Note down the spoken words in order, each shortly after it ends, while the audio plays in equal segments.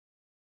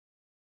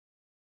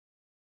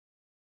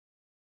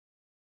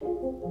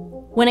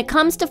When it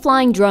comes to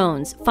flying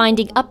drones,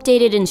 finding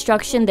updated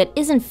instruction that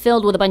isn't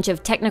filled with a bunch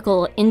of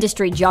technical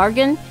industry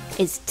jargon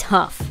is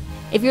tough.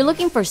 If you're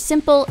looking for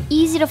simple,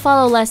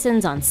 easy-to-follow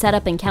lessons on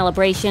setup and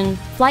calibration,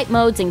 flight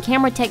modes and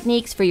camera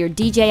techniques for your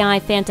DJI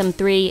Phantom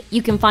 3,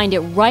 you can find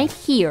it right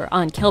here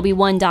on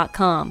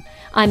KelbyOne.com.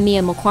 I'm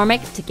Mia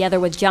McCormick. Together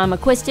with John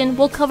McQuiston,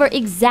 we'll cover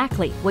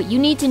exactly what you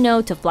need to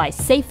know to fly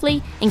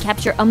safely and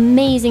capture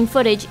amazing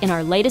footage in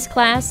our latest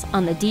class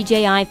on the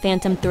DJI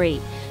Phantom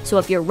 3. So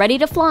if you're ready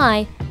to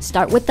fly,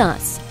 start with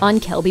us on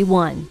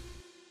KelbyOne.